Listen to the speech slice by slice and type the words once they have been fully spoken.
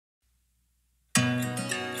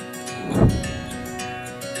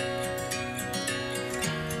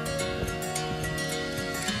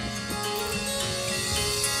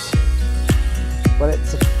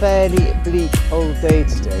fairly bleak old day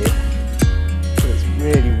today, but it's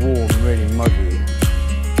really warm, really muggy.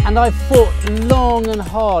 And I've fought long and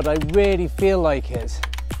hard, I really feel like it,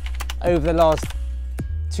 over the last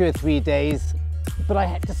 2 or 3 days, but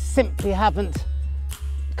I just simply haven't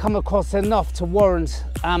come across enough to warrant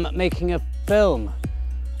making a film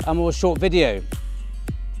or a short video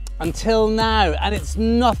until now. And it's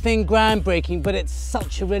nothing groundbreaking, but it's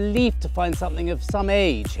such a relief to find something of some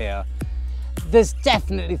age here. There's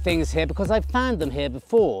definitely things here because I've found them here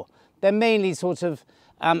before. They're mainly sort of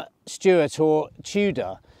Stuart or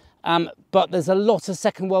Tudor, but there's a lot of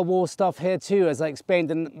Second World War stuff here too, as I explained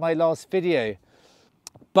in my last video.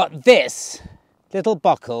 But this little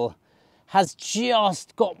buckle has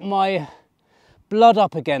just got my blood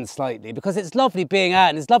up again slightly, because it's lovely being out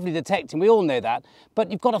and it's lovely detecting, we all know that, but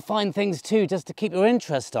you've got to find things too just to keep your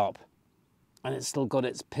interest up. And it's still got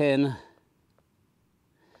its pin.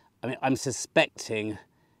 I mean, I'm suspecting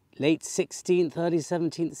late 16th, early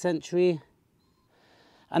 17th century.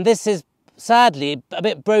 And this is sadly a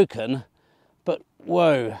bit broken, but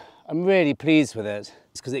whoa, I'm really pleased with it.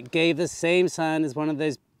 It's because it gave the same sound as one of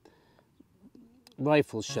those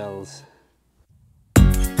rifle shells.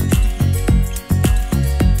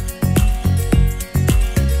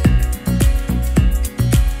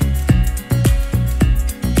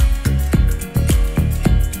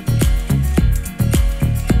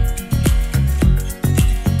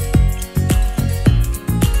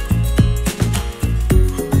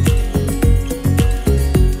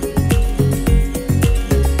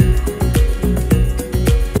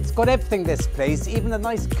 Got everything, this place, even a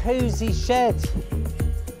nice cosy shed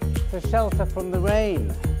for shelter from the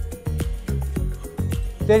rain.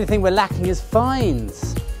 The only thing we're lacking is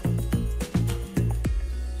finds.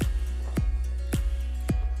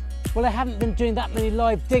 Well, I haven't been doing that many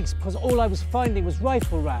live digs because all I was finding was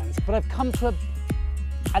rifle rounds, but I've come to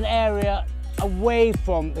an area away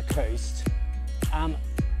from the coast and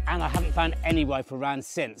I haven't found any rifle rounds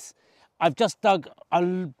since. I've just dug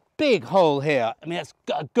a big hole here. I mean, it's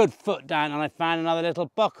got a good foot down, and I found another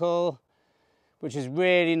little buckle, which is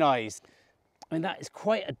really nice. I mean, that is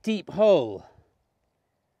quite a deep hole.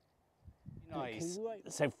 Nice.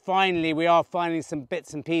 So finally, we are finding some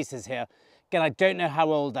bits and pieces here. Again, I don't know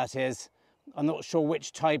how old that is. I'm not sure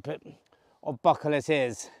which type of buckle it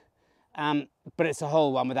is, but it's a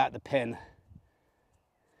whole one without the pin.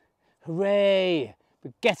 Hooray!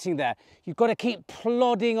 We're getting there. You've got to keep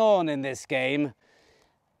plodding on in this game.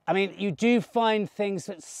 I mean, you do find things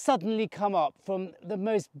that suddenly come up from the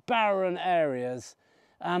most barren areas.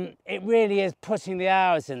 It really is putting the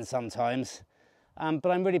hours in sometimes, but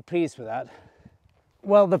I'm really pleased with that.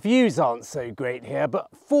 Well, the views aren't so great here, but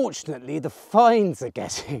fortunately the finds are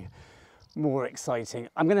getting more exciting.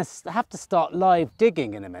 I'm going to have to start live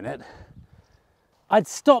digging in a minute. I'd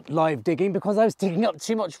stopped live digging because I was digging up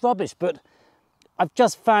too much rubbish, but I've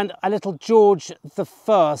just found a little George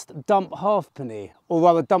I dump halfpenny, or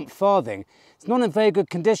rather dump farthing. It's not in very good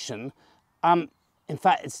condition. In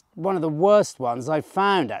fact, it's one of the worst ones I've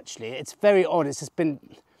found, actually. It's very odd. It's just been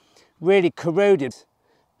really corroded.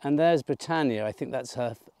 And there's Britannia. I think that's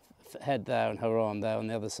her head there and her arm there on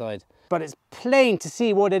the other side. But it's plain to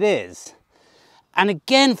see what it is. And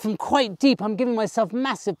again, from quite deep, I'm giving myself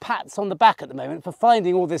massive pats on the back at the moment for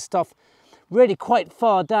finding all this stuff really quite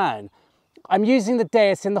far down. I'm using the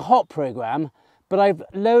Deus in the hot program, but I've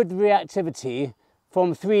lowered the reactivity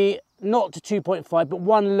from 3, not to 2.5, but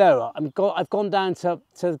 1 lower. I've gone down to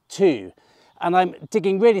 2, and I'm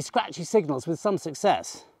digging really scratchy signals with some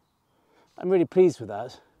success. I'm really pleased with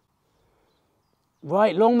that.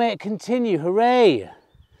 Right, long may it continue, hooray!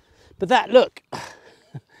 But that, look,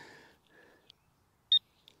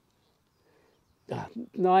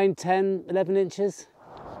 9, 10, 11 inches.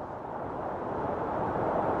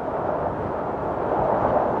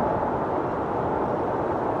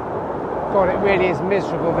 God, it really is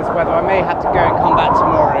miserable, this weather. I may have to go and come back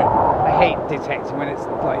tomorrow. I hate detecting when it's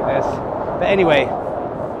like this. But anyway,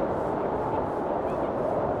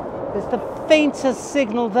 there's the faintest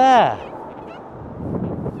signal there.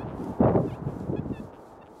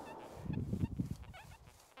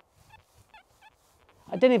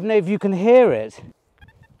 I don't even know if you can hear it,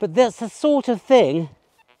 but that's the sort of thing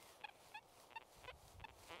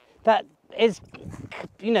that is,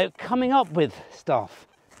 you know, coming up with stuff.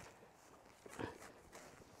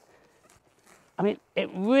 I mean, it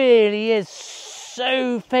really is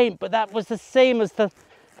so faint, but that was the same as the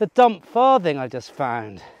dump farthing I just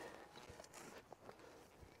found.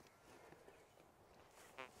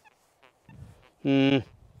 No,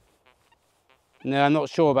 I'm not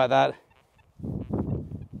sure about that.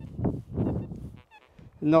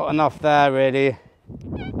 Not enough there, really.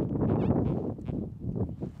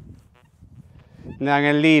 Now I'm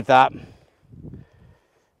going to leave that.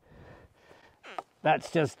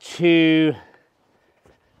 That's just too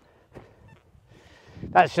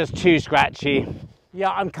scratchy.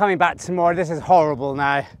 Yeah, I'm coming back tomorrow. This is horrible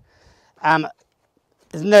now.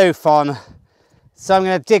 It's no fun. So I'm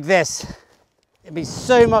going to dig this. It'd be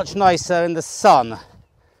so much nicer in the sun.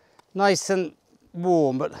 Nice and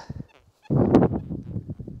warm, but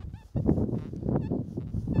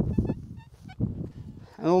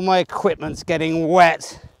and all my equipment's getting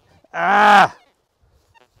wet. Ah!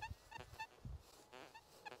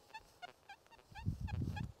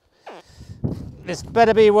 This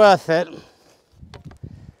better be worth it.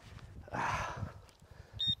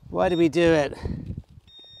 Why do we do it?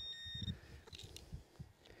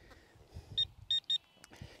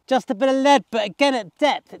 Just a bit of lead, but again at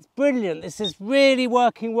depth, it's brilliant. This is really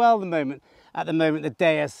working well at the moment, the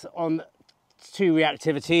Deus on 2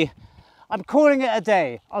 reactivity. I'm calling it a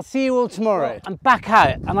day. I'll see you all tomorrow. I'm back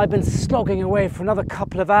out and I've been slogging away for another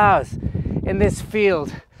couple of hours in this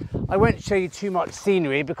field. I won't show you too much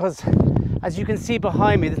scenery because as you can see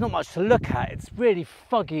behind me, there's not much to look at. It's really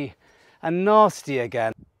foggy and nasty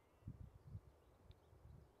again.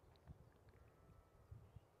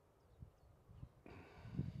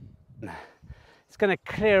 It's going to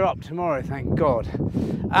clear up tomorrow, thank God.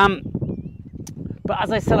 But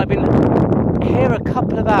as I said, I've been here a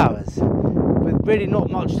couple of hours with really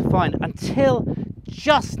not much to find until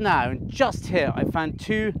just now, and just here I found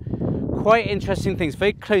 2 quite interesting things,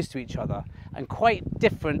 very close to each other and quite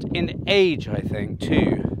different in age, I think,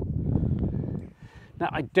 too. Now,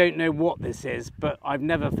 I don't know what this is, but I've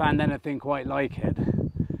never found anything quite like it.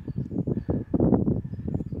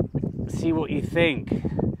 See what you think.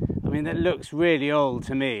 I mean, that looks really old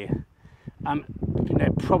to me. You know,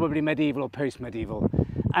 probably medieval or post-medieval.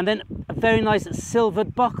 And then a very nice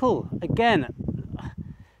silvered buckle. Again,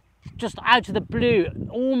 just out of the blue.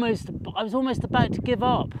 I was almost about to give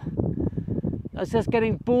up. I was just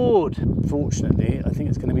getting bored. Fortunately, I think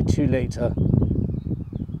it's going to be too late to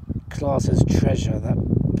class as treasure. That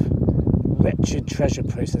wretched treasure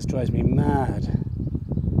process drives me mad.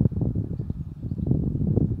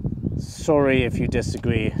 Sorry if you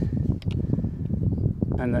disagree,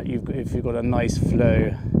 and that if you've got a nice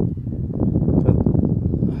flow.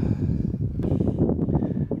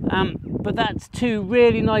 But that's 2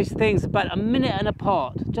 really nice things, about a minute and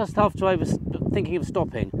apart, just after I was thinking of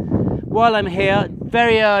stopping. While I'm here,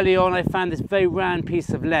 very early on, I found this very round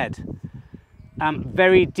piece of lead,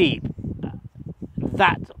 very deep.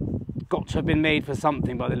 That got to have been made for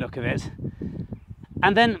something by the look of it.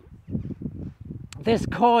 And then this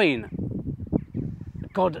coin.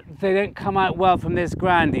 God, they don't come out well from this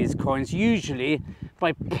ground, these coins. Usually,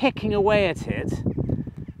 by picking away at it,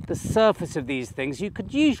 the surface of these things, you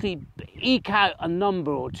could usually eke out a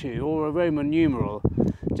number or 2 or a Roman numeral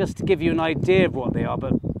just to give you an idea of what they are,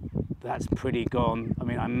 but that's pretty gone. I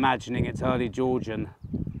mean, I'm imagining it's early Georgian.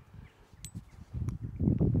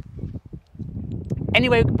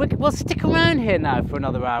 Anyway, we'll stick around here now for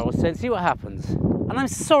another hour or so and see what happens. And I'm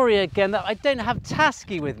sorry again that I don't have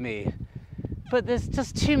Tasky with me, but there's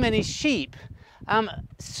just too many sheep.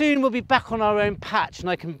 Soon we'll be back on our own patch and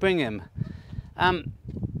I can bring him.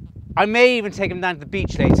 I may even take him down to the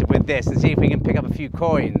beach later with this and see if we can pick up a few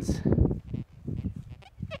coins.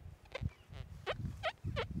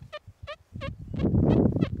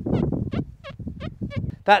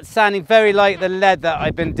 That's sounding very like the lead that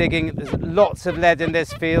I've been digging. There's lots of lead in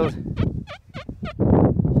this field.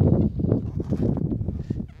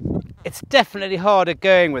 It's definitely harder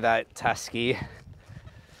going without Tasky.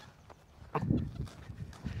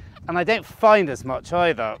 And I don't find as much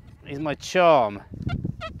either. He's my charm.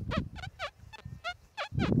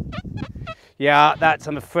 Yeah, that,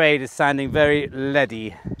 I'm afraid, is sounding very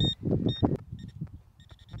leady.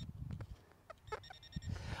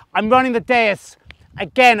 I'm running the Deus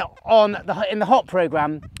again in the hot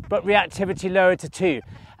program, but reactivity lowered to 2.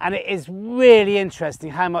 And it is really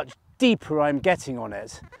interesting how much deeper I'm getting on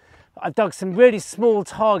it. I've dug some really small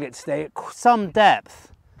targets today at some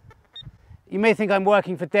depth. You may think I'm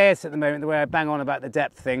working for Deus at the moment, the way I bang on about the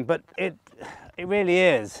depth thing, but it really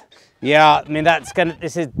is. Yeah, I mean,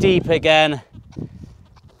 this is deep again.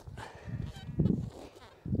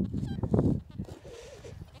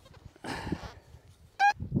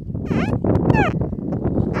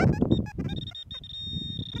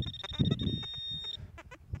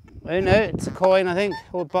 Oh no, it's a coin, I think,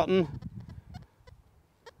 or a button.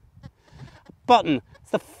 Button.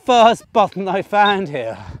 It's the first button I found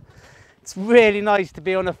here. It's really nice to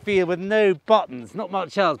be on a field with no buttons, not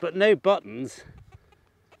much else, but no buttons.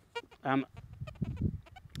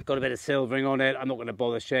 Got got a bit of silvering on it. I'm not going to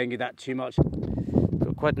bother showing you that too much.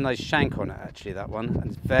 Got quite a nice shank on it actually, that one. And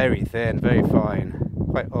it's very thin, very fine.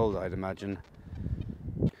 Quite old, I'd imagine.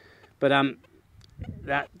 But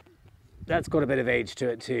that's got a bit of age to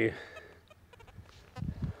it too.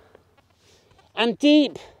 And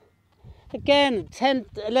deep. Again, 10,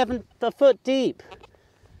 11 a foot deep.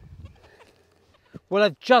 Well,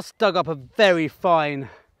 I've just dug up a very fine,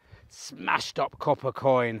 smashed up copper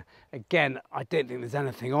coin. Again, I don't think there's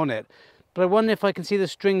anything on it, but I wonder if I can see the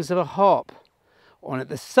strings of a harp on it.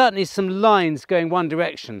 There's certainly some lines going one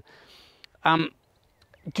direction.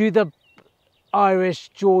 Do the Irish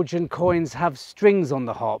Georgian coins have strings on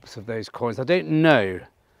the harps of those coins? I don't know.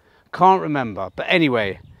 Can't remember. But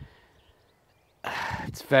anyway,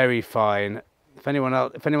 it's very fine. If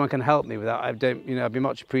anyone can help me with that, I'd be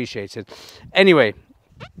much appreciated. Anyway,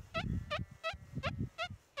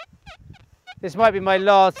 this might be my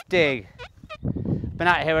last dig. Been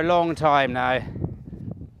out here a long time now.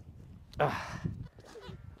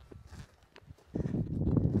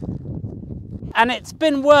 And it's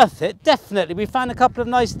been worth it, definitely. We found a couple of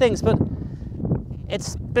nice things, but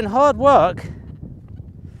it's been hard work.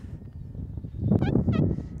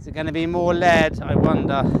 Is it going to be more lead, I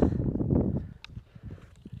wonder?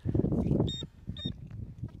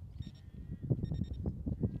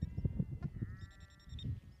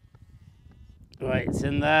 Right, it's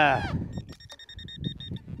in there.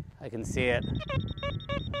 I can see it.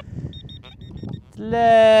 It's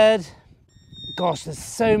lead. Gosh, there's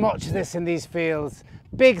so much of this in these fields.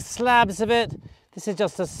 Big slabs of it. This is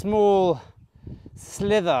just a small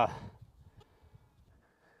slither.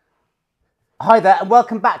 Hi there and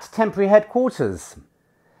welcome back to temporary headquarters.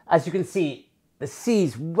 As you can see, the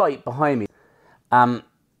sea's right behind me. And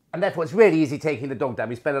therefore it's really easy taking the dog down.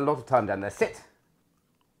 We spend a lot of time down there. Sit.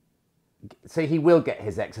 So he will get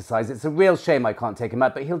his exercise. It's a real shame I can't take him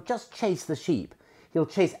out, but he'll just chase the sheep. He'll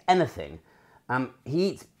chase anything. He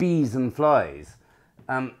eats bees and flies.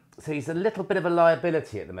 So he's a little bit of a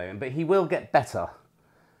liability at the moment, but he will get better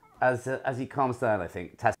as he calms down, I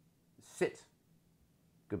think. Sit.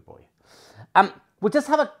 Good boy. We'll just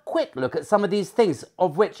have a quick look at some of these things,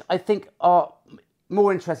 of which I think are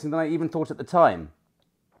more interesting than I even thought at the time.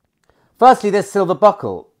 Firstly, this silver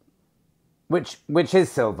buckle. Which is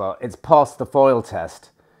silver. It's passed the foil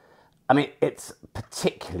test. I mean, it's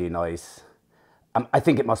particularly nice. I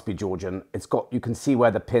think it must be Georgian. You can see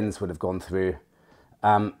where the pins would have gone through.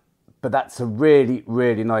 But that's a really,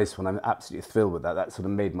 really nice one. I'm absolutely thrilled with that. That sort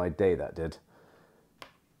of made my day, that did.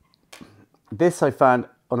 This I found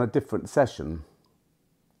on a different session.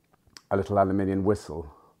 A little aluminium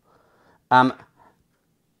whistle. That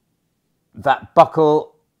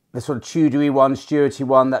buckle, the sort of Tudor-y one, Stuarty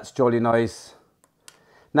one, that's jolly nice.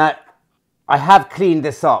 Now, I have cleaned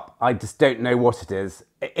this up. I just don't know what it is.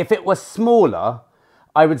 If it was smaller,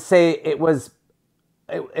 I would say it was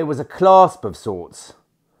a clasp of sorts.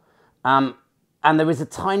 And there is a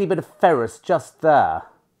tiny bit of ferrous just there.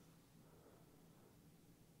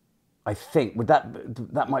 I think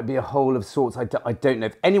that might be a hole of sorts. I don't know.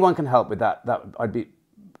 If anyone can help with that, I'd be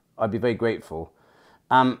very grateful.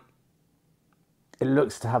 It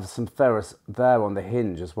looks to have some ferrous there on the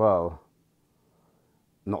hinge as well.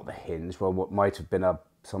 Not the hinge, well, what might have been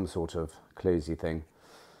some sort of closey thing.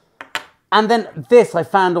 And then this I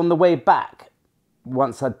found on the way back,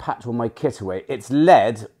 once I'd packed all my kit away. It's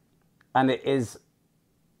lead, and it is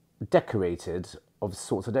decorated of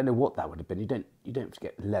sorts. I don't know what that would have been. You don't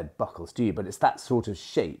get lead buckles, do you? But it's that sort of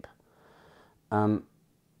shape. The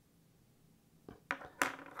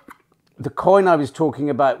coin I was talking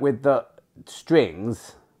about with the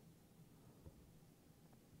strings,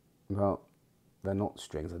 well, they're not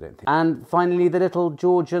strings, I don't think. And finally, the little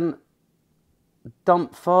Georgian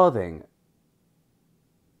dump farthing.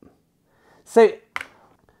 So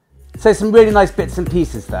some really nice bits and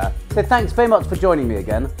pieces there. So thanks very much for joining me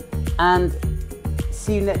again, and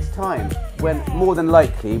see you next time, when more than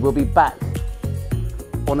likely we'll be back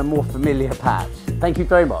on a more familiar patch. Thank you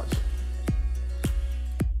very much.